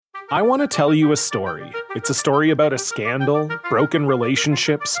I want to tell you a story. It's a story about a scandal, broken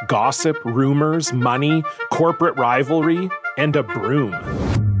relationships, gossip, rumors, money, corporate rivalry, and a broom.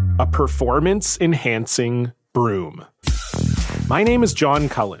 A performance-enhancing broom. My name is John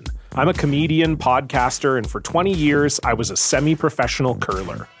Cullen. I'm a comedian, podcaster, and for 20 years, I was a semi-professional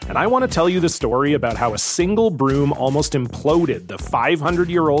curler. And I want to tell you the story about how a single broom almost imploded the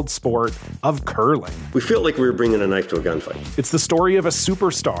 500-year-old sport of curling. We felt like we were bringing a knife to a gunfight. It's the story of a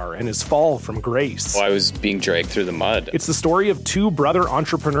superstar and his fall from grace. Well, I was being dragged through the mud. It's the story of two brother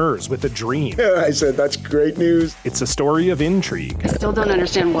entrepreneurs with a dream. I said, that's great news. It's a story of intrigue. I still don't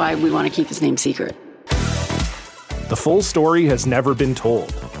understand why we want to keep his name secret. The full story has never been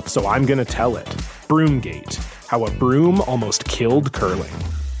told, so I'm going to tell it. Broomgate, how a broom almost killed curling.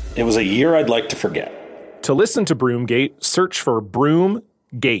 It was a year I'd like to forget. To listen to Broomgate, search for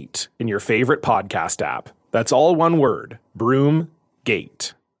Broomgate in your favorite podcast app. That's all one word,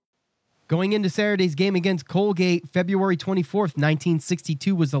 Broomgate. Going into Saturday's game against Colgate, February 24th,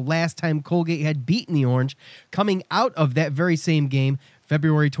 1962 was the last time Colgate had beaten the Orange. Coming out of that very same game,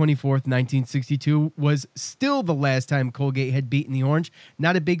 February 24th, 1962 was still the last time Colgate had beaten the Orange.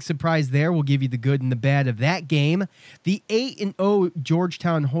 Not a big surprise there. We'll give you the good and the bad of that game. The 8-0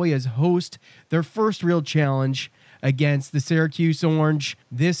 Georgetown Hoyas host their first real challenge against the Syracuse Orange.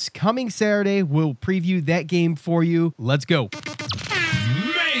 This coming Saturday, we'll preview that game for you. Let's go.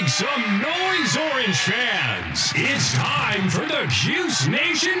 Make some noise, Orange fans! It's time for the Cuse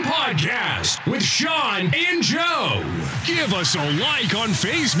Nation Podcast with Sean and Joe. Give us a like on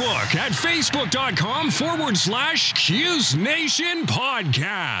Facebook at facebook.com/Cuse Nation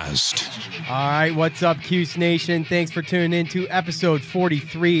Podcast. All right, what's up, Cuse Nation? Thanks for tuning in to episode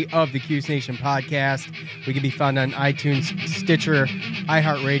 43 of the Cuse Nation Podcast. We can be found on iTunes, Stitcher,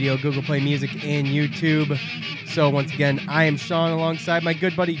 iHeartRadio, Google Play Music, and YouTube. So once again, I am Sean alongside my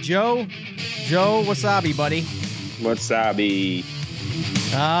good buddy Joe. Joe, wasabi, buddy. Wasabi.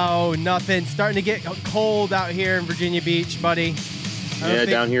 Oh, nothing. Starting to get cold out here in Virginia Beach, buddy. Yeah,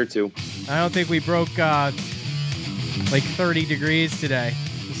 down here too. I don't think we broke like 30 degrees today.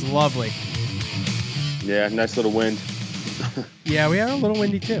 It's lovely. Yeah, nice little wind. Yeah, we are a little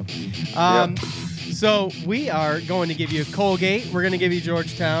windy too. Yep. So we are going to give you Colgate. We're going to give you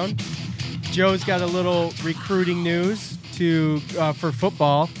Georgetown. Joe's got a little recruiting news for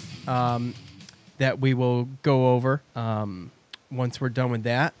football that we will go over once we're done with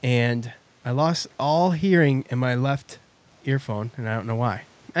that. And I lost all hearing in my left earphone, and I don't know why.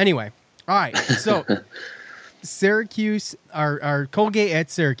 Anyway, all right. So Syracuse, our Colgate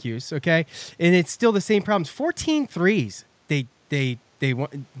at Syracuse, okay, and it's still the same problems. 14 threes they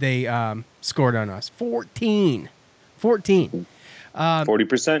scored on us. 14. 40%.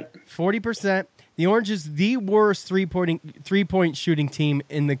 40%. The Orange is the worst three-point shooting team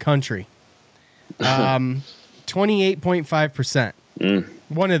in the country. 28.5%.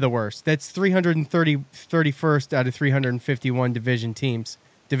 One of the worst. That's 331st out of 351 Division I teams.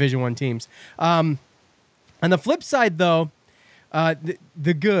 On the flip side, though,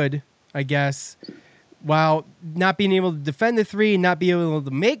 the good, I guess, while not being able to defend the three and not being able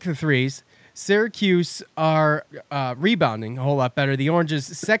to make the threes, Syracuse are rebounding a whole lot better. The Orange is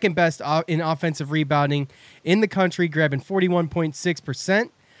second best in offensive rebounding in the country, grabbing 41.6%.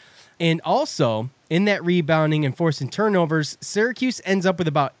 And also, in that rebounding and forcing turnovers, Syracuse ends up with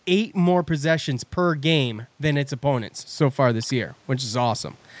about 8 more possessions per game than its opponents so far this year, which is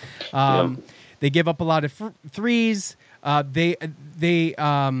awesome. They give up a lot of threes.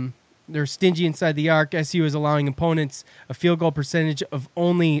 They're stingy inside the arc. SU is allowing opponents a field goal percentage of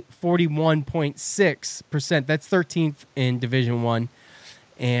only 41.6%. That's 13th in Division I.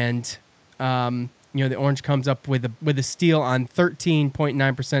 And the Orange comes up with a steal on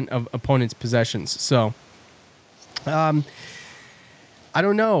 13.9% of opponents' possessions. So, I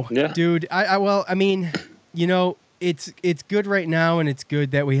don't know, dude. It's good right now, and it's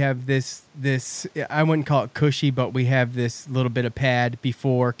good that we have this. I wouldn't call it cushy, but we have this little bit of pad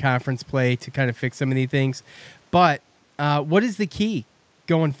before conference play to kind of fix some of these things. But what is the key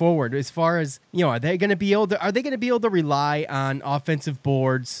going forward as far as are they going to be able to rely on offensive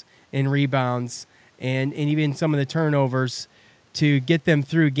boards and rebounds and even some of the turnovers to get them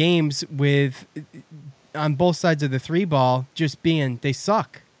through games with on both sides of the three ball just being they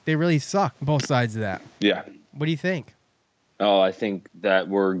suck. They really suck both sides of that. Yeah. What do you think? Oh, I think that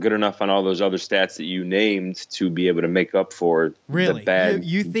we're good enough on all those other stats that you named to be able to make up for the bad.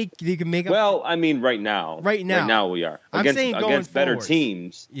 You think you can make up? Well, I mean, right now we are. I'm saying going against better forward.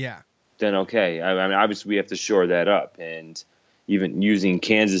 teams. Yeah. Then okay. I mean, obviously we have to shore that up, and even using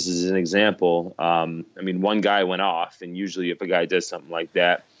Kansas as an example. One guy went off, and usually if a guy does something like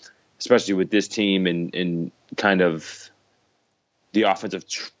that, especially with this team and kind of the offensive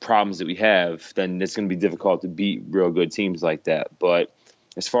problems that we have, then it's going to be difficult to beat real good teams like that. But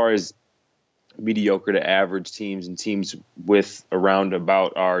as far as mediocre to average teams and teams with around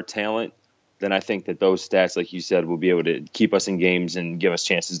about our talent, then I think that those stats, like you said, will be able to keep us in games and give us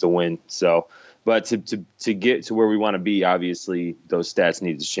chances to win. So, but to get to where we want to be, obviously those stats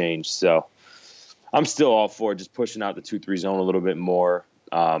need to change. So I'm still all for just pushing out the 2-3 zone a little bit more.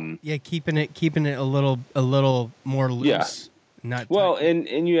 Keeping it a little more loose. Yeah. Not well, tight.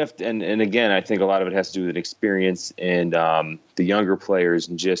 and you have to, and again, I think a lot of it has to do with experience and the younger players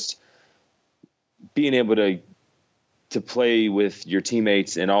and just being able to play with your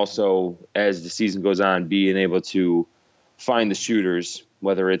teammates, and also as the season goes on, being able to find the shooters,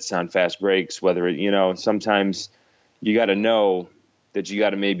 whether it's on fast breaks, whether it, sometimes you got to know that you got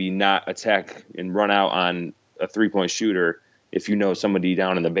to maybe not attack and run out on a 3-point shooter. If you know somebody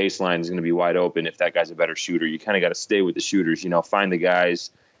down in the baseline is going to be wide open, if that guy's a better shooter, you kind of got to stay with the shooters, find the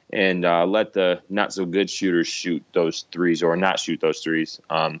guys and let the not so good shooters shoot those threes or not shoot those threes,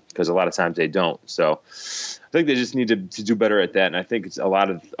 because a lot of times they don't. So I think they just need to do better at that. And I think it's a lot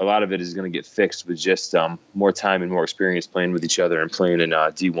of it is going to get fixed with just more time and more experience playing with each other and playing in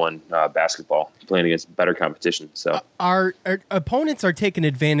D1 basketball, playing against better competition. So our opponents are taking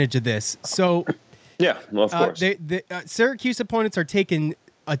advantage of this. So yeah, well, of course. Syracuse opponents are taking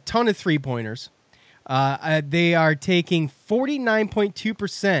a ton of 3-pointers. They are taking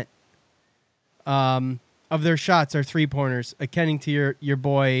 49.2% of their shots are 3-pointers, according to your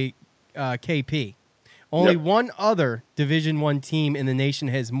boy KP. Only one other Division I team in the nation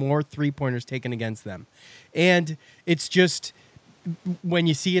has more 3-pointers taken against them. And it's just when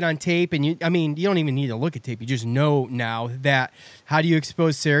you see it on tape, and you don't even need to look at tape. You just know now that how do you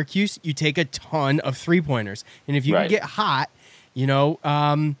expose Syracuse? You take a ton of 3-pointers. And if you can get hot,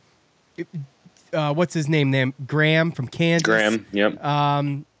 what's his name? Graham from Kansas. Graham, yep.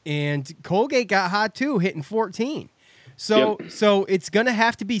 And Colgate got hot too, hitting 14. So it's going to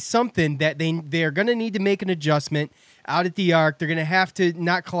have to be something that they're going to need to make an adjustment out at the arc. They're going to have to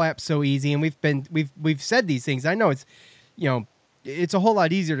not collapse so easy. And we've said these things. I know it's a whole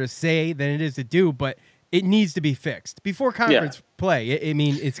lot easier to say than it is to do, but it needs to be fixed before conference play.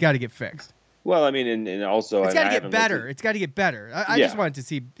 It's got to get fixed. Well, and also it's got to get better. It's got to get better. I just wanted to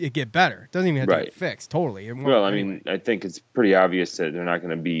see it get better. It doesn't even have to get fixed totally. Well, I think it's pretty obvious that they're not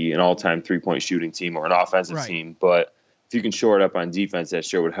going to be an all-time 3-point shooting team or an offensive team. But if you can shore it up on defense, that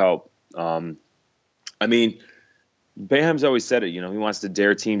sure would help. Boeheim's always said it. He wants to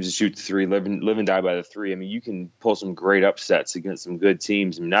dare teams to shoot the 3, live and die by the 3. You can pull some great upsets against some good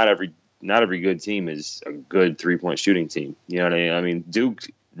teams. Not every good team is a good 3-point shooting team. You know what I mean? Duke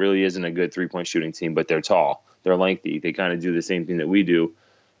really isn't a good 3-point shooting team, but they're tall, they're lengthy. They kind of do the same thing that we do.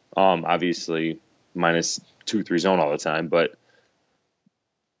 Obviously minus 2-3 zone all the time, but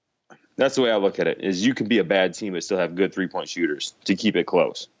that's the way I look at it. Is you can be a bad team but still have good 3-point shooters to keep it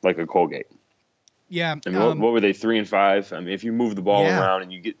close, like a Colgate. Yeah. What were they, 3 and 5? If you move the ball around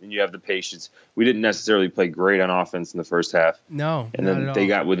and you have the patience, we didn't necessarily play great on offense in the first half. No, and then they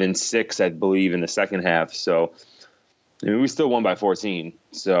got within 6, I believe, in the second half. So we still won by 14.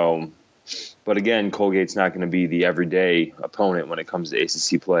 So, but again, Colgate's not going to be the everyday opponent when it comes to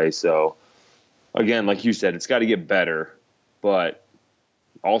ACC play. So, again, like you said, it's got to get better. But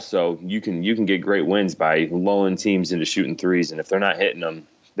also, you can get great wins by lulling teams into shooting threes, and if they're not hitting them,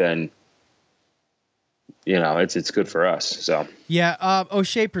 then it's good for us. So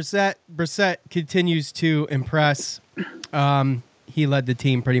O'Shea Brissett continues to impress. He led the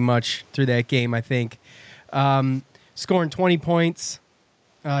team pretty much through that game, I think. Scoring 20 points,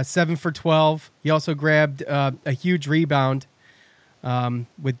 7 for 12. He also grabbed a huge rebound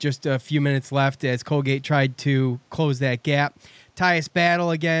with just a few minutes left as Colgate tried to close that gap. Tyus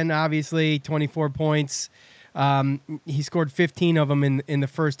Battle again, obviously 24 points. He scored 15 of them in the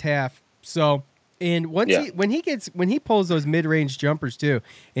first half. So, and when he pulls those mid-range jumpers too,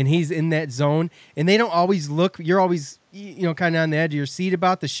 and he's in that zone, and they don't always look. You're always kind of on the edge of your seat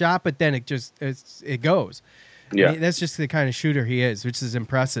about the shot, but then it goes. Yeah, that's just the kind of shooter he is, which is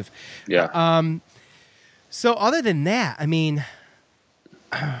impressive. Yeah. So other than that,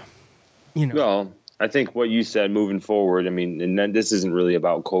 Well, I think what you said moving forward, and then this isn't really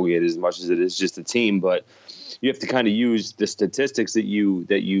about Colgate as much as it is just a team, but you have to kind of use the statistics that you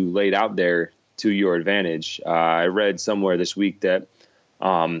laid out there to your advantage. I read somewhere this week that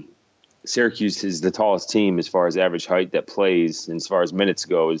Syracuse is the tallest team as far as average height that plays and as far as minutes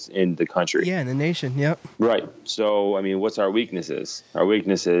goes in the country. Yeah, in the nation, yep. Right. So, what's our weaknesses? Our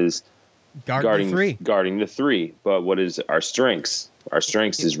weakness is guarding the 3. But what is our strengths? Our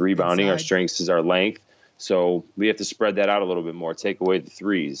strengths is rebounding. Inside. Our strengths is our length. So we have to spread that out a little bit more, take away the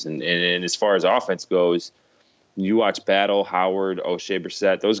threes. And as far as offense goes, you watch Battle, Howard, O'Shea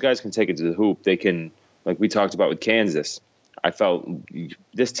Brissett, those guys can take it to the hoop. They can, like we talked about with Kansas, I felt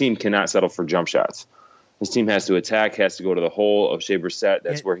this team cannot settle for jump shots. This team has to attack, has to go to the hole. O'Shea Brissett,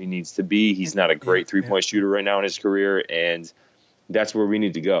 that's where he needs to be. He's not a great three-point shooter right now in his career, and that's where we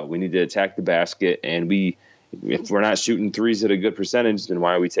need to go. We need to attack the basket, and if we're not shooting threes at a good percentage, then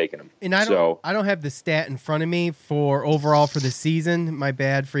why are we taking them? And I don't have the stat in front of me for overall for the season. My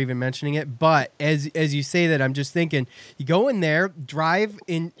bad for even mentioning it. But as you say that, I'm just thinking, you go in there, drive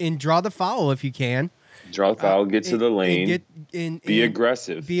and draw the foul if you can. Draw the foul, get to the lane, be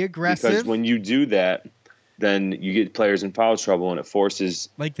aggressive. Be aggressive. Because when you do that, then you get players in foul trouble, and it forces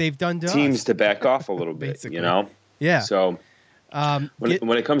like they've done to teams us. to back off a little bit. Basically. You know? Yeah. So.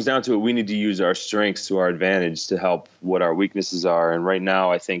 When it comes down to it, we need to use our strengths to our advantage to help what our weaknesses are. And right now,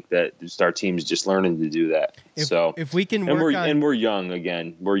 I think that just our team's just learning to do that. If we can we're young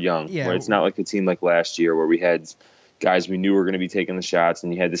again. We're young. Yeah. Right? It's not like a team like last year where we had guys we knew were going to be taking the shots,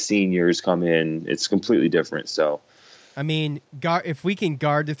 and you had the seniors come in. It's completely different. So, I mean, if we can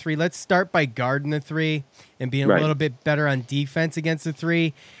guard the three, let's start by guarding the three and being a little bit better on defense against the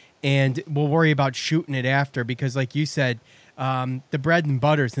three, and we'll worry about shooting it after because, like you said. The bread and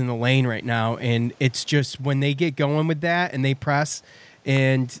butter's in the lane right now, and it's just when they get going with that and they press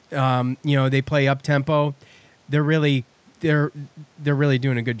and they play up tempo, they're really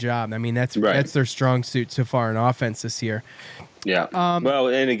doing a good job. I mean, that's their strong suit so far in offense this year. Yeah. Well,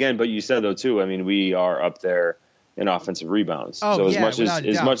 and again, but you said though too. I mean, we are up there in offensive rebounds. So as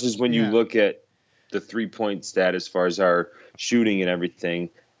much as when you look at the 3-point stat as far as our shooting and everything.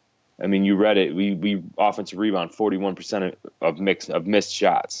 I mean, you read it. We offensive rebound 41% of missed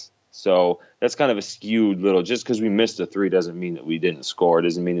shots. So that's kind of a skewed little. Just because we missed a three doesn't mean that we didn't score. It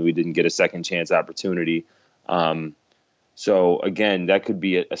doesn't mean that we didn't get a second chance opportunity. So again, that could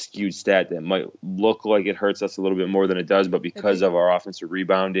be a skewed stat that might look like it hurts us a little bit more than it does. But because of our offensive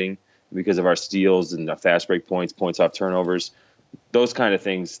rebounding, because of our steals and the fast break points off turnovers, those kind of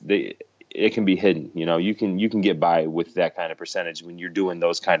things, it can be hidden. You know, you can get by with that kind of percentage when you're doing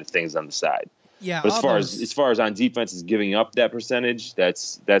those kind of things on the side. Yeah. But as far as on defense is giving up that percentage,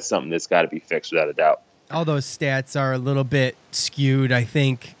 that's something that's got to be fixed without a doubt. All those stats are a little bit skewed, I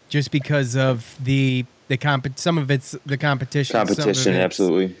think, just because of some of it's the competition.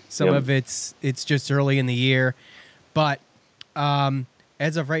 Absolutely. Some of it's just early in the year, but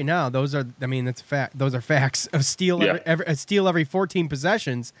as of right now, that's a fact. Those are facts. A steal every 14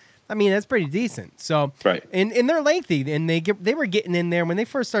 possessions. I mean, that's pretty decent. So, and they're lengthy, and they were getting in there when they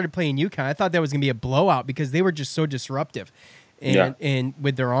first started playing UConn. I thought that was going to be a blowout because they were just so disruptive, and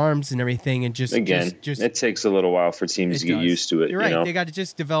with their arms and everything, and just it takes a little while for teams to get used to it. You're right. You know? They got to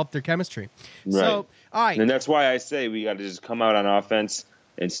just develop their chemistry. Right. So, all right, and that's why I say we got to just come out on offense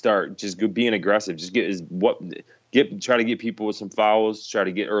and start just being aggressive. Just try to get people with some fouls. Try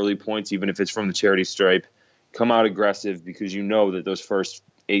to get early points, even if it's from the charity stripe. Come out aggressive because you know that those first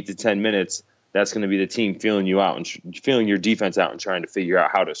 8 to 10 minutes, that's going to be the team feeling you out and feeling your defense out and trying to figure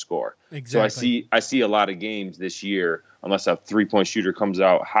out how to score. Exactly. So I see a lot of games this year, unless a 3-point shooter comes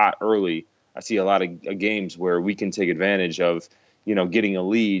out hot early, I see a lot of games where we can take advantage of, getting a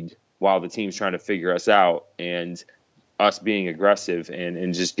lead while the team's trying to figure us out and us being aggressive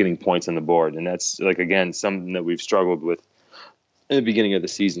and just getting points on the board. And that's, again, something that we've struggled with in the beginning of the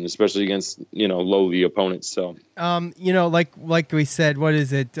season, especially against, lowly opponents. So, like we said, what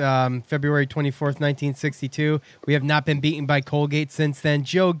is it? February 24th, 1962. We have not been beaten by Colgate since then.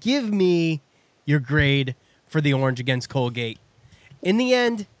 Joe, give me your grade for the Orange against Colgate. In the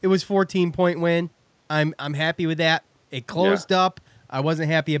end, it was 14-point win. I'm happy with that. It closed up. I wasn't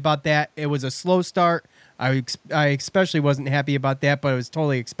happy about that. It was a slow start. I especially wasn't happy about that, but I was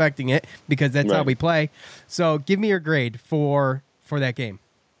totally expecting it because that's how we play. So give me your grade for that game.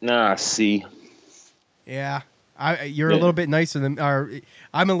 C. Yeah, you're a little bit nicer than, or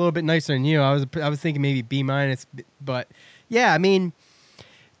I'm a little bit nicer than you. I was thinking maybe B-, but yeah, I mean,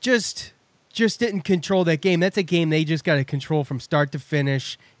 just didn't control that game. That's a game they just got to control from start to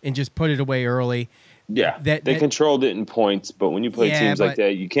finish and just put it away early. Yeah, they controlled it in points, but when you play teams like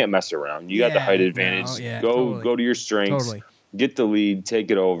that, you can't mess around. You got the height advantage. Go to your strengths. Totally. Get the lead, take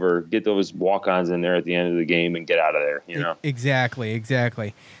it over, get those walk-ons in there at the end of the game, and get out of there.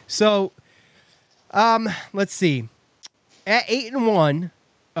 Exactly. So, let's see. At 8-1,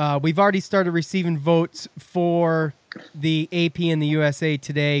 we've already started receiving votes for the AP and the USA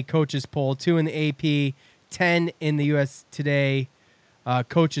Today coaches poll. 2 in the AP, 10 in the US Today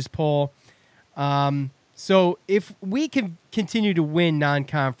coaches poll. So if we can continue to win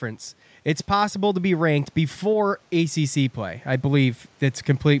non-conference, it's possible to be ranked before ACC play. I believe that's a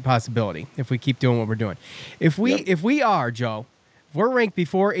complete possibility if we keep doing what we're doing. If we are, Joe, if we're ranked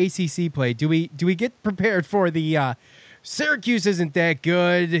before ACC play, do we get prepared for the Syracuse isn't that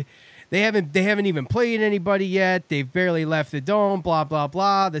good? They haven't even played anybody yet. They've barely left the dome, blah, blah,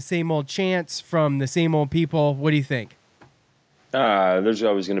 blah. The same old chants from the same old people. What do you think? There's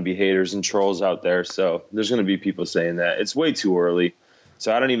always going to be haters and trolls out there, so there's going to be people saying that. It's way too early.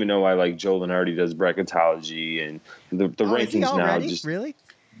 So I don't even know why like Joe Lenardi does bracketology and the rankings is he now. already? Just Really?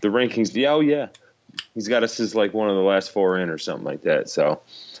 The rankings. Yeah. He's got us as like one of the last 4 in or something like that. So,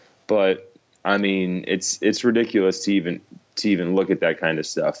 but I mean, it's ridiculous to even look at that kind of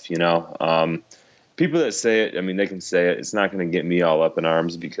stuff. You know, people that say it, I mean, they can say it. It's not going to get me all up in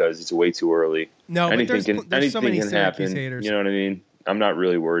arms because it's way too early. No, anything but there's so many can happen. haters. You know what I mean? I'm not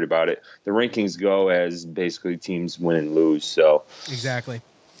really worried about it. The rankings go as basically teams win and lose. So exactly.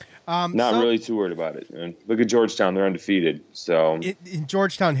 Not really too worried about it. And look at Georgetown; they're undefeated. So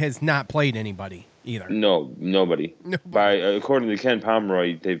Georgetown has not played anybody either. No, nobody. According to Ken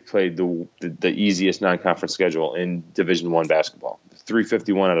Pomeroy, they've played the easiest non-conference schedule in Division I basketball.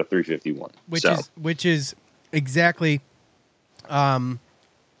 351 out of 351. Which is exactly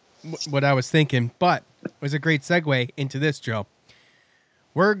what I was thinking. But it was a great segue into this, Joe.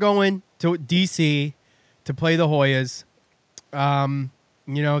 We're going to DC to play the Hoyas.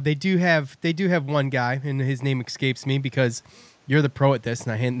 You know, they do have one guy, and his name escapes me because you're the pro at this,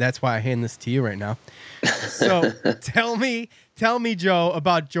 and that's why I hand this to you right now. So tell me, Joe,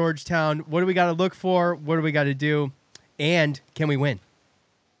 about Georgetown. What do we got to look for? What do we got to do? And can we win?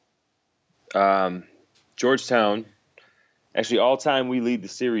 Georgetown, actually, all time we lead the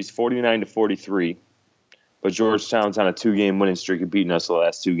series 49-43. But Georgetown's on a 2-game winning streak of beating us the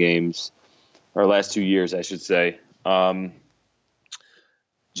last 2 games, or last 2 years, I should say. John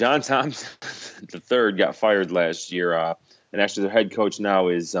Thompson III got fired last year, and actually their head coach now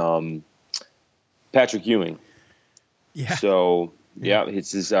is Patrick Ewing. Yeah. So,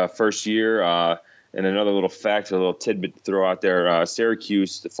 it's his first year. And another little fact, a little tidbit to throw out there,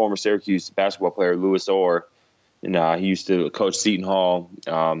 the former Syracuse basketball player, Louis Orr, and he used to coach Seton Hall.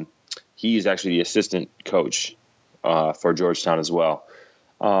 He is actually the assistant coach for Georgetown as well.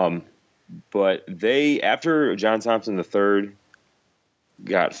 But after John Thompson III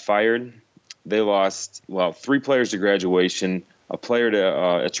got fired, they lost, 3 players to graduation, a player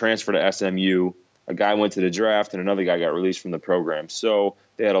to a transfer to SMU, a guy went to the draft, and another guy got released from the program. So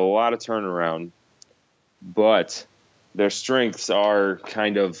they had a lot of turnaround, but their strengths are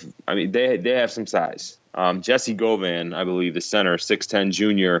they have some size. Jesse Govan, I believe, the center, 6'10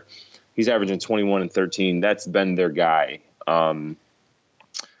 junior, he's averaging 21 and 13. That's been their guy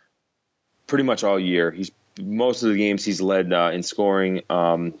pretty much all year. Most of the games he's led in scoring.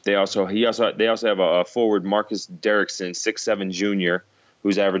 They also have a forward, Marcus Derrickson, 6'7 junior,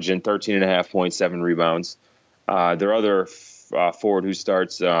 who's averaging 13.5 points, 7 rebounds. Their other forward who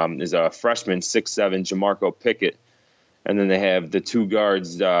starts is a freshman, 6'7 Jamarco Pickett, and then they have the 2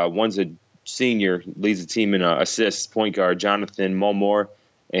 guards. One's a senior, leads the team in assists, point guard Jonathan Mulmore.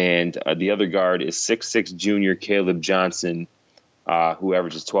 And the other guard is 6'6 junior Caleb Johnson, who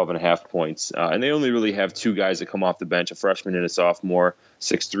averages 12.5 points. And they only really have 2 guys that come off the bench, a freshman and a sophomore,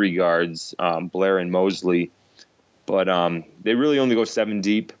 6'3 guards, Blair and Mosley. But they really only go 7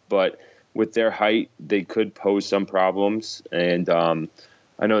 deep. But with their height, they could pose some problems. And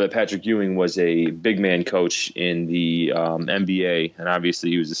I know that Patrick Ewing was a big man coach in the NBA, and obviously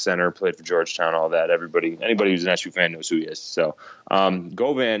he was a center, played for Georgetown, all that. Anybody who's an SU fan knows who he is. So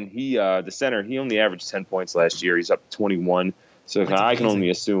Govan, the center, he only averaged 10 points last year. He's up 21. So I can only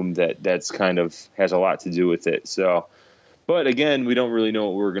assume that's kind of has a lot to do with it. So, but again, we don't really know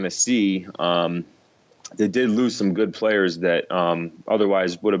what we're going to see. They did lose some good players that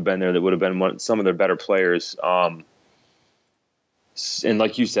otherwise would have been there. That would have been some of their better players. And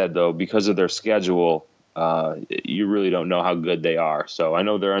like you said, though, because of their schedule, you really don't know how good they are. So I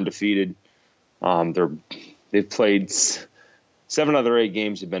know they're undefeated. They've played 7 out of their 8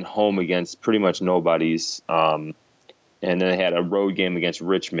 games have been home against pretty much nobodies. And then they had a road game against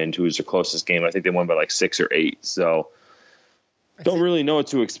Richmond, who was their closest game. I think they won by like 6 or 8. So don't really know what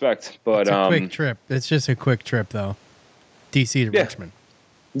to expect. But it's a quick trip. It's just a quick trip, though. DC to Richmond.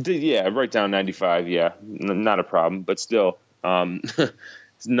 Yeah, right down 95. Yeah, not a problem. But still.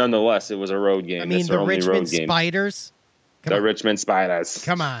 Nonetheless, it was a road game. I mean, the Richmond Spiders. Richmond Spiders.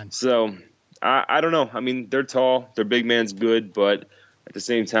 Come on. So, I don't know. I mean, they're tall. Their big man's good, but at the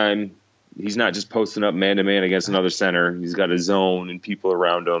same time, he's not just posting up man-to-man against another center. He's got a zone and people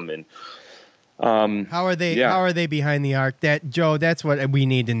around him. And How are they? Yeah. How are they behind the arc? That's what we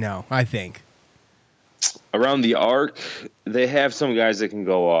need to know. I think Around the arc, they have some guys that can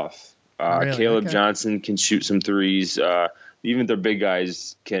go off. Really? Caleb Okay. Johnson can shoot some threes. Even their big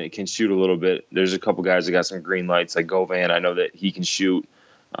guys can shoot a little bit. There's a couple guys that got some green lights, like Govan. I know that he can shoot.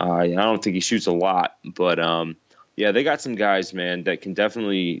 I don't think he shoots a lot, but yeah, they got some guys, man, that can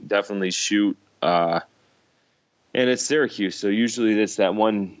definitely shoot. And it's Syracuse, so usually it's that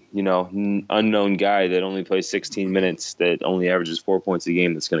one, unknown guy that only plays 16 minutes that only averages 4 points a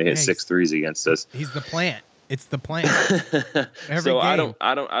game that's going to hit 6 threes against us. he's the plant. It's the plant. So I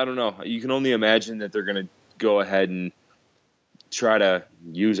don't know. You can only imagine that they're going to go ahead and try to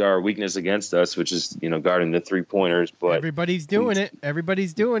use our weakness against us, which is guarding the 3-pointers. But Everybody's doing it.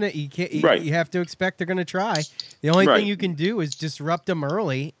 Everybody's doing it. You can't. Right. You have to expect they're going to try. The only Right. thing you can do is disrupt them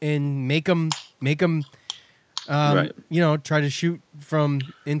early and make them. Right. Try to shoot from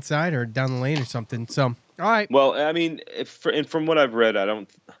inside or down the lane or something. So, all right. Well, I mean, from what I've read, I don't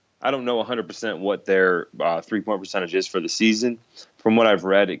know 100% what their 3-point percentage is for the season. From what I've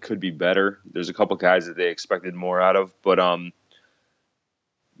read, it could be better. There's a couple guys that they expected more out of, but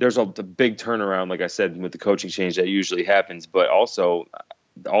there's the big turnaround, like I said, with the coaching change that usually happens. But also,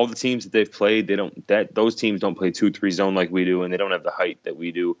 all the teams that they've played, those teams don't play 2-3 zone like we do, and they don't have the height that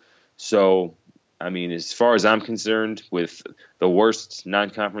we do. So, I mean, as far as I'm concerned, with the worst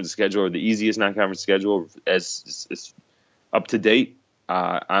non-conference schedule or the easiest non-conference schedule as up to date,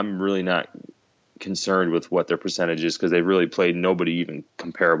 I'm really not concerned with what their percentage is because they've really played nobody even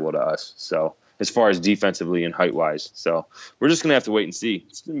comparable to us. So as far as defensively and height-wise. So we're just going to have to wait and see.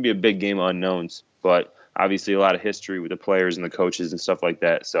 It's going to be a big game of unknowns, but obviously a lot of history with the players and the coaches and stuff like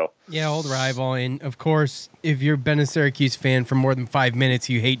that. So Yeah, old rival. And, of course, if you've been a Syracuse fan for more than 5 minutes,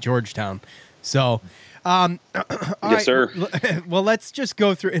 you hate Georgetown. So, all yes, right. sir. Well, let's just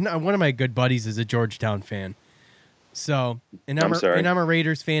go through. And one of my good buddies is a Georgetown fan. So, and I'm a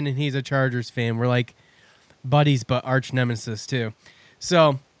Raiders fan, and he's a Chargers fan. We're like buddies, but arch nemesis too.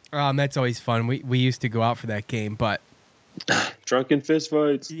 So that's always fun. We used to go out for that game, but Drunken fist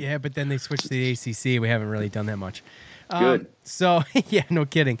fights. yeah. But then they switched to the ACC. We haven't really done that much. Good. So yeah, no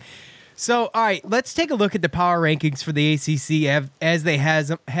kidding. So, all right, let's take a look at the power rankings for the ACC as they have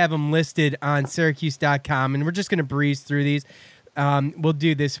them listed on Syracuse.com, and we're just going to breeze through these. We'll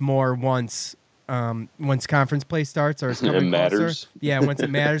do this more once conference play starts or it's coming matters. closer. Yeah, once it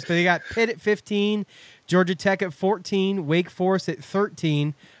matters. But they got Pitt at 15, Georgia Tech at 14, Wake Forest at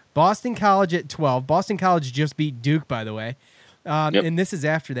 13, Boston College at 12. Boston College just beat Duke, by the way, and this is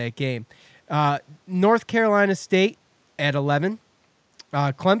after that game. North Carolina State at 11.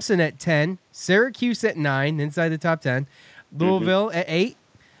 Clemson at 10, Syracuse at 9, inside the top 10, Louisville at 8,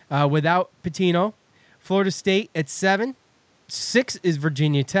 without Pitino, Florida State at 7, 6 is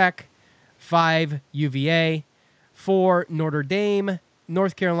Virginia Tech, 5 UVA, 4 Notre Dame,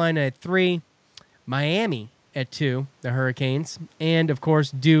 North Carolina at 3, Miami at 2, the Hurricanes, and of course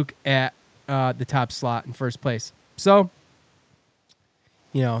Duke at the top slot in first place. So,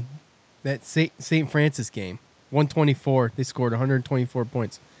 that St. Francis game. 124. They scored 124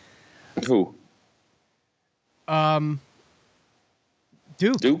 points. Who?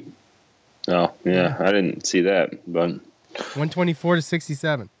 Duke. Oh, yeah. I didn't see that, but 124 to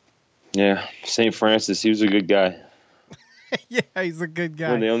 67. yeah, St. Francis, he was a good guy. Yeah, he's a good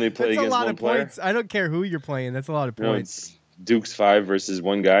guy. When they only play That's against a lot one of player? points. I don't care who you're playing. That's a lot of points. It's Duke's 5 versus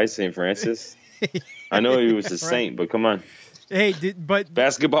one guy, St. Francis. I know he was a Saint, but come on. Hey, but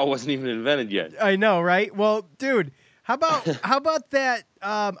Basketball wasn't even invented yet. I know, right? Well, dude, how about that?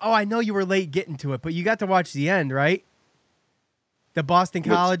 I know you were late getting to it, but you got to watch the end, right? The Boston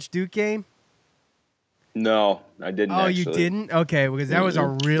College Duke game. No, I didn't. Oh, actually. you didn't? Okay, because that was a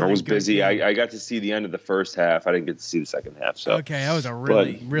really. I was good busy. game. I got to see the end of the first half. I didn't get to see the second half. So Okay, that was a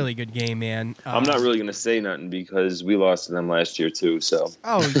really good game, man. I'm not really going to say nothing because we lost to them last year too. So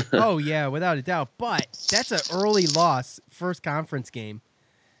Oh yeah, without a doubt. But that's an early loss, first conference game.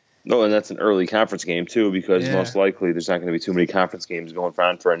 no, and that's an early conference game too because Yeah. most likely there's not going to be too many conference games going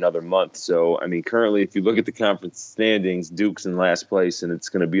on for another month. So I mean, currently, if you look at the conference standings, Duke's in last place, and it's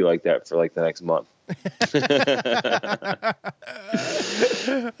going to be like that for like the next month.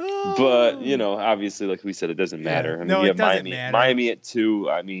 But obviously, like we said, it doesn't matter. I mean, No, you it have doesn't matter. Miami at 2.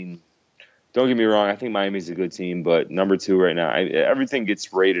 I mean, don't get me wrong. I think Miami's a good team, but number 2 right now, everything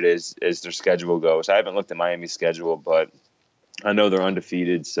gets rated as their schedule goes. I haven't looked at Miami's schedule, but I know they're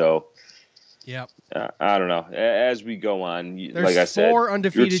undefeated. So, Yep. I don't know. As we go on, There's like I said, 4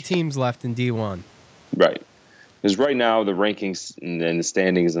 undefeated teams left in D1. right? Because right now the rankings and the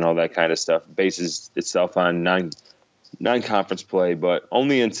standings and all that kind of stuff bases itself on non-conference play, but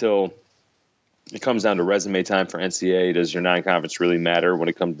only until it comes down to resume time for NCAA. Does your non-conference really matter when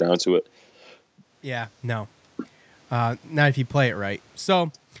it comes down to it? Yeah, no. Not if you play it right.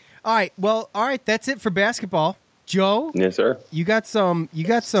 So, all right. Well, all right. That's it for basketball. Joe? Yes, sir. You got some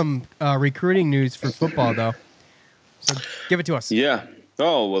recruiting news for football, though. So give it to us. Yeah.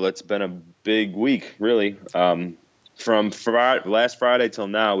 Oh, well, it's been a big week, really. From last Friday till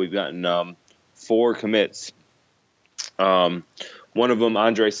now, we've gotten 4 commits. One of them,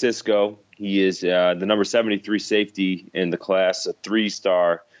 Andre Cisco. He is the number 73 safety in the class, a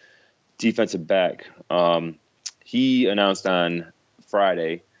 3-star defensive back. He announced on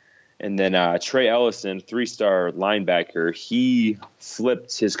Friday. And then Trey Ellison, 3-star linebacker, he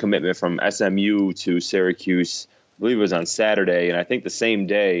flipped his commitment from SMU to Syracuse. I believe it was on Saturday. And I think the same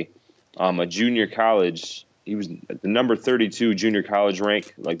day, a junior college, he was the number 32 junior college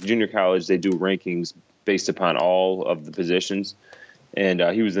rank. Like junior college, they do rankings based upon all of the positions. And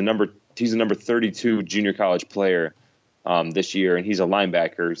he's the number 32 junior college player this year. And he's a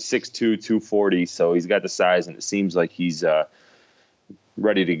linebacker, 6'2", 240. So he's got the size, and it seems like he's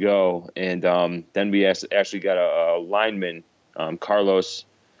ready to go. And then we actually got a lineman, Carlos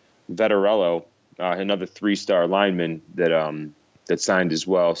Vettorello, another 3-star lineman that signed as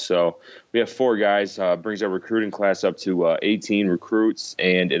well. So we have 4 guys, brings our recruiting class up to 18 recruits,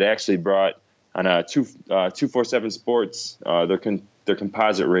 and it actually brought on 247 Sports, their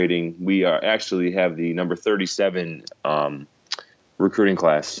composite rating. We actually have the number 37 recruiting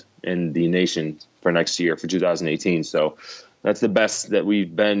class in the nation for next year, for 2018. So that's the best that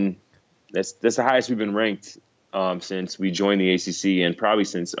we've been. That's the highest we've been ranked since we joined the ACC, and probably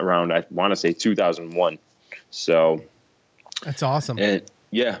since around, I want to say, 2001. So that's awesome. And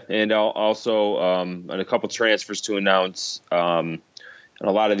yeah, and also and a couple transfers to announce. And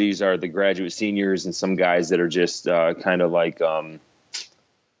a lot of these are the graduate seniors and some guys that are just kind of like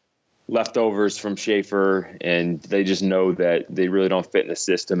leftovers from Schaefer, and they just know that they really don't fit in the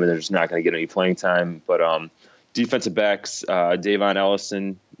system and they're just not going to get any playing time. But defensive backs, Davon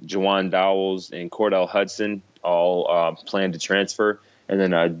Ellison, Jawan Dowles, and Cordell Hudson all plan to transfer. And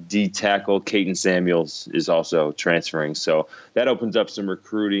then D tackle Caden Samuels is also transferring. So that opens up some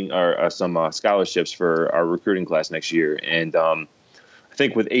recruiting or some scholarships for our recruiting class next year. And I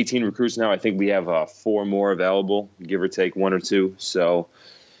think with 18 recruits now, I think we have 4 more available, give or take 1 or 2. So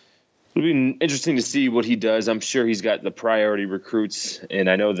it'll be interesting to see what he does. I'm sure he's got the priority recruits, and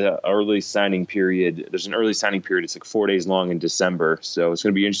I know the early signing period. There's an early signing period. It's like 4 days long in December, so it's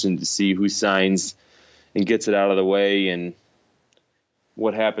going to be interesting to see who signs and gets it out of the way, and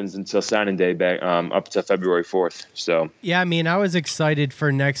what happens until signing day back up to February 4th. So yeah, I mean, I was excited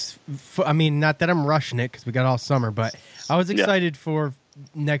for next. I mean, not that I'm rushing it because we got all summer, but I was excited for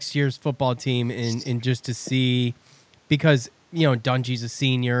next year's football team and just to see, because Dungy's a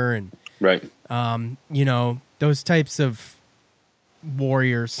senior and. Right. Those types of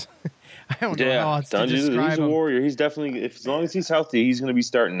warriors. I don't know how else to describe he's a warrior. He's definitely, as long as he's healthy, he's going to be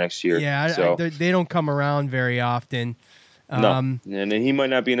starting next year. Yeah, they don't come around very often. No, and he might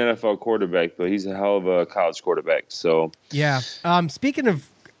not be an NFL quarterback, but he's a hell of a college quarterback. So yeah. Speaking of,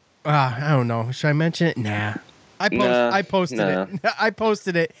 I don't know. Should I mention it? Nah. I posted it. I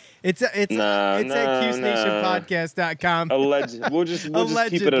posted it. It's at QSnationPodcast.com. We'll just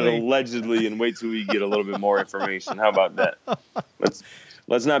keep it at allegedly and wait till we get a little bit more information. How about that?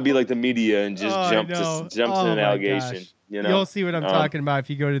 Let's not be like the media and just jump to an allegation. Gosh. You'll see what I'm talking about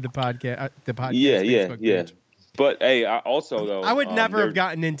if you go to the podcast. Yeah. Page. But hey, also though, I would never have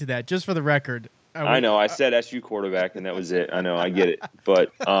gotten into that. Just for the record, I know I said SU quarterback and that was it. I know, I get it,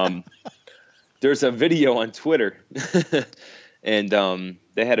 but there's a video on Twitter, and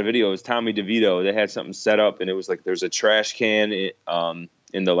they had a video. It was Tommy DeVito. They had something set up, and it was like there's a trash can in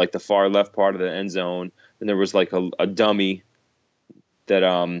the far left part of the end zone, and there was like a dummy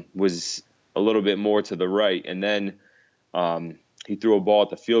that was a little bit more to the right, and then he threw a ball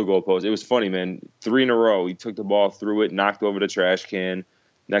at the field goal post. It was funny, man. 3 in a row. He took the ball, threw it, knocked over the trash can.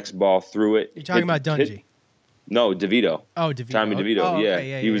 Next ball, threw it. You're talking about Dungy? No, DeVito. Oh, DeVito. Tommy DeVito. Oh, yeah.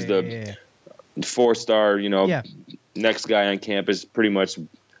 Okay. He was the 4-star, next guy on campus. Pretty much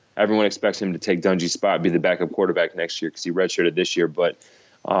everyone expects him to take Dungy's spot, be the backup quarterback next year because he redshirted this year. But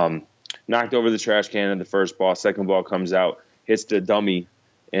knocked over the trash can in the first ball. Second ball comes out, hits the dummy,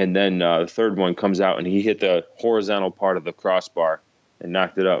 and then the third one comes out, and he hit the horizontal part of the crossbar and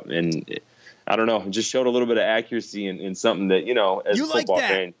knocked it up. And I don't know, it just showed a little bit of accuracy in something that, as a football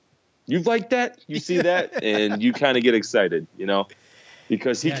fan, you like that? You see that, and you kind of get excited,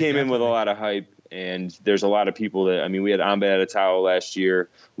 because he came in with a lot of hype, and there's a lot of people that, we had Amba Atatao last year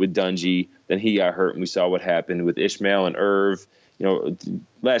with Dungy, then he got hurt, and we saw what happened with Ishmael and Irv.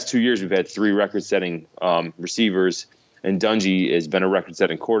 last 2 years we've had 3 record-setting receivers, and Dungy has been a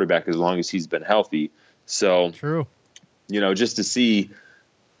record-setting quarterback as long as he's been healthy. So, true. Just to see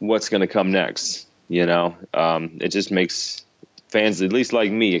what's going to come next, it just makes fans, at least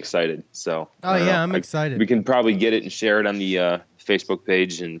like me, excited. So, I'm excited. We can probably get it and share it on the Facebook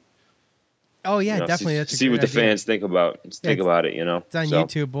page and. Oh yeah, definitely. That's see what the fans think about it. It's on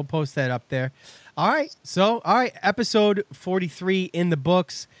YouTube. We'll post that up there. All right. Episode 43 in the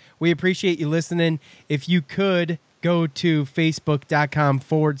books. We appreciate you listening. If you could go to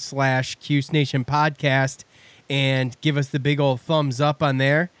facebook.com/Cuse Nation podcast and give us the big old thumbs up on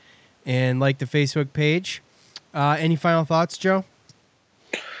there and like the Facebook page. Any final thoughts, Joe?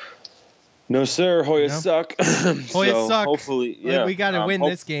 No, sir. Hoya suck. Hoya suck. Hopefully, we got to win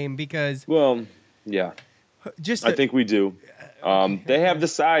this game because. Well, yeah. I think we do. They have the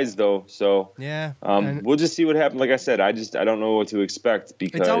size though, so yeah. We'll just see what happens. Like I said, I don't know what to expect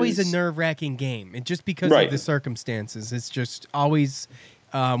because it's always a nerve-wracking game, and just because of the circumstances, it's just always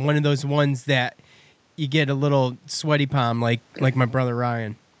one of those ones that you get a little sweaty palm, like my brother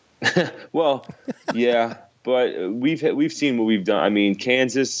Ryan. Well, yeah, but we've seen what we've done. I mean,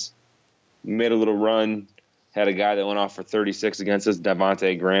 Kansas made a little run, had a guy that went off for 36 against us,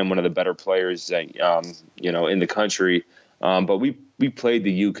 Devontae Graham, one of the better players, in the country. But we played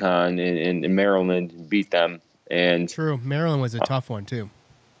the UConn in Maryland and beat them. And true, Maryland was a tough one too.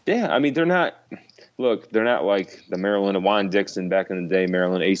 Yeah, I mean they're not like the Maryland of Juan Dixon back in the day,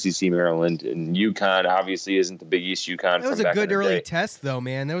 Maryland, ACC Maryland, and UConn obviously isn't the Big East UConn. That was a good early test though,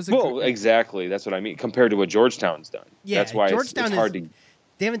 man. That was exactly. That's what I mean compared to what Georgetown's done. Yeah, that's why it's hard to.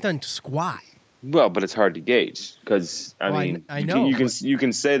 They haven't done squat. Well, but it's hard to gauge because I know you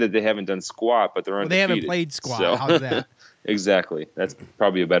can say that they haven't done squat, but they're undefeated. They haven't played squat. So. How's that? Exactly. That's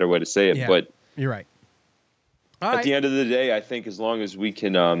probably a better way to say it. Yeah, but you're right. At the end of the day, I think as long as we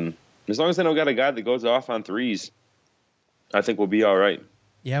can, as long as I don't got a guy that goes off on threes, I think we'll be all right.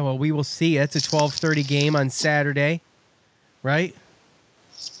 Yeah. Well, we will see. It's a 12:30 game on Saturday, right?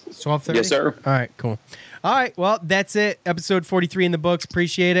 12:30. Yes, sir. All right. Cool. All right. Well, that's it. Episode 43 in the books.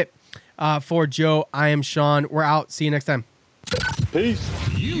 Appreciate it. For Joe, I am Sean. We're out. See you next time. Peace.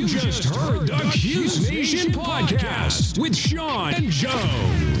 You just heard the Cuse Nation podcast with Sean and Joe.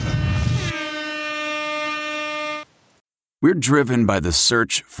 We're driven by the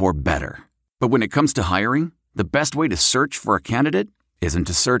search for better. But when it comes to hiring, the best way to search for a candidate isn't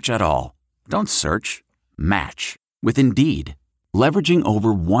to search at all. Don't search. Match. With Indeed. Leveraging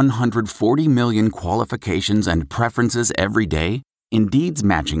over 140 million qualifications and preferences every day, Indeed's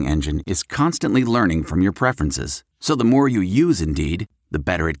matching engine is constantly learning from your preferences. So the more you use Indeed, the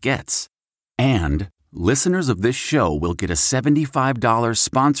better it gets. And listeners of this show will get a $75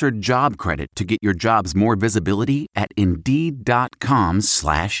 sponsored job credit to get your jobs more visibility at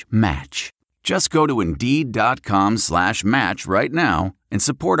Indeed.com/match. Just go to Indeed.com/match right now and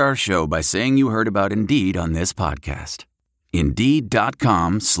support our show by saying you heard about Indeed on this podcast.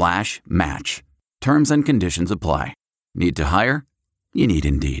 Indeed.com/match. Terms and conditions apply. Need to hire? You need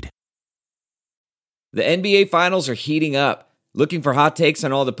Indeed. The NBA Finals are heating up. Looking for hot takes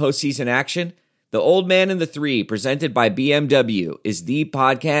on all the postseason action? The Old Man and the Three, presented by BMW, is the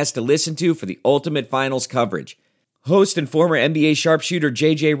podcast to listen to for the ultimate finals coverage. Host and former NBA sharpshooter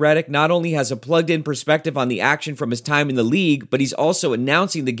JJ Redick not only has a plugged-in perspective on the action from his time in the league, but he's also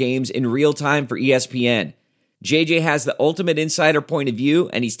announcing the games in real time for ESPN. JJ has the ultimate insider point of view,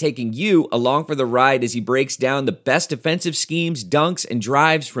 and he's taking you along for the ride as he breaks down the best defensive schemes, dunks, and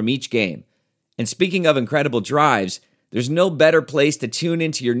drives from each game. And speaking of incredible drives, there's no better place to tune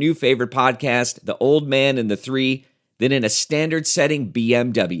into your new favorite podcast, The Old Man and the Three, than in a standard-setting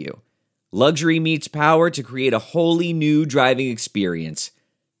BMW. Luxury meets power to create a wholly new driving experience.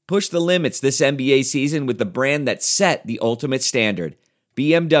 Push the limits this NBA season with the brand that set the ultimate standard,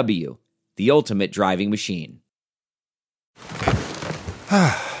 BMW, the ultimate driving machine.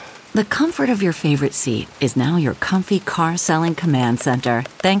 The comfort of your favorite seat is now your comfy car-selling command center,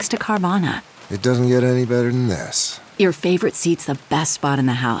 thanks to Carvana. It doesn't get any better than this. Your favorite seat's the best spot in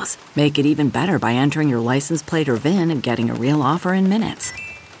the house. Make it even better by entering your license plate or VIN and getting a real offer in minutes.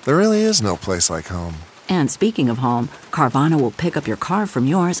 There really is no place like home. And speaking of home, Carvana will pick up your car from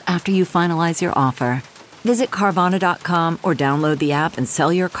yours after you finalize your offer. Visit Carvana.com or download the app and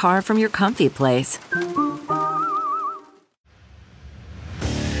sell your car from your comfy place.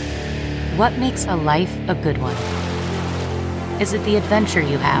 What makes a life a good one? Is it the adventure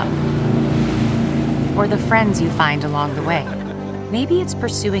you have? Or the friends you find along the way? Maybe it's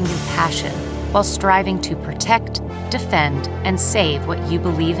pursuing your passion while striving to protect, defend, and save what you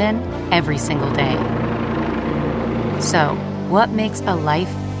believe in every single day. So, What makes a life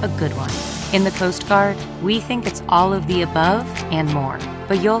a good one? In the Coast Guard, we think it's all of the above and more,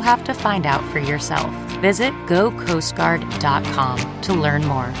 but you'll have to find out for yourself. Visit GoCoastGuard.com to learn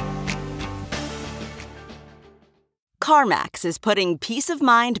more. CarMax is putting peace of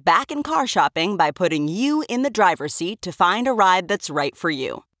mind back in car shopping by putting you in the driver's seat to find a ride that's right for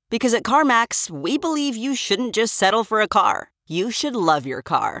you. Because at CarMax, we believe you shouldn't just settle for a car. You should love your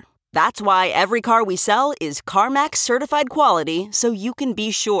car. That's why every car we sell is CarMax certified quality, so you can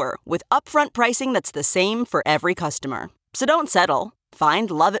be sure with upfront pricing that's the same for every customer. So don't settle. Find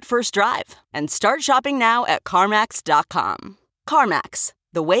love at first drive and start shopping now at CarMax.com. CarMax,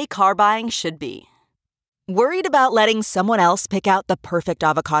 the way car buying should be. Worried about letting someone else pick out the perfect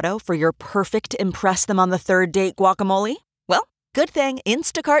avocado for your perfect impress them on the third date guacamole? Well, good thing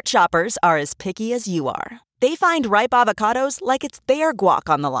Instacart shoppers are as picky as you are. They find ripe avocados like it's their guac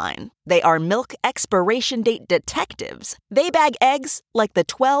on the line. They are milk expiration date detectives. They bag eggs like the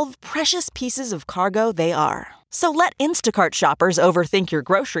 12 precious pieces of cargo they are. So let Instacart shoppers overthink your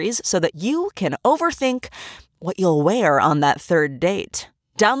groceries so that you can overthink what you'll wear on that third date.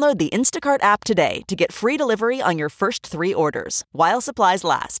 Download the Instacart app today to get free delivery on your first 3 orders, while supplies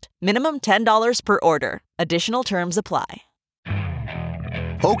last. Minimum $10 per order. Additional terms apply.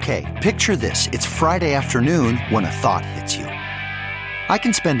 Okay, picture this. It's Friday afternoon when a thought hits you. I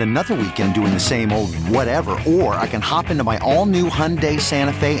can spend another weekend doing the same old whatever, or I can hop into my all-new Hyundai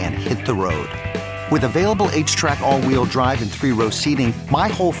Santa Fe and hit the road. With available H-Track all-wheel drive and 3-row seating, my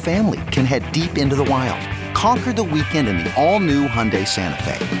whole family can head deep into the wild. Conquer the weekend in the all-new Hyundai Santa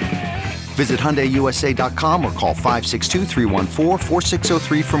Fe. Visit HyundaiUSA.com or call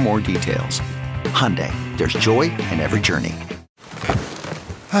 562-314-4603 for more details. Hyundai, there's joy in every journey.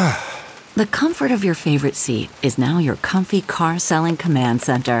 The comfort of your favorite seat is now your comfy car selling command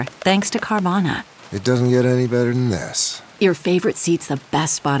center, thanks to Carvana. It doesn't get any better than this. Your favorite seat's the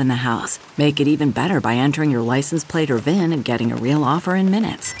best spot in the house. Make it even better by entering your license plate or VIN and getting a real offer in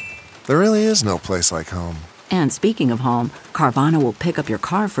minutes. There really is no place like home. And speaking of home, Carvana will pick up your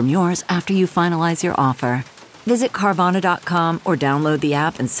car from yours after you finalize your offer. Visit Carvana.com or download the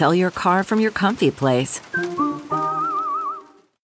app and sell your car from your comfy place.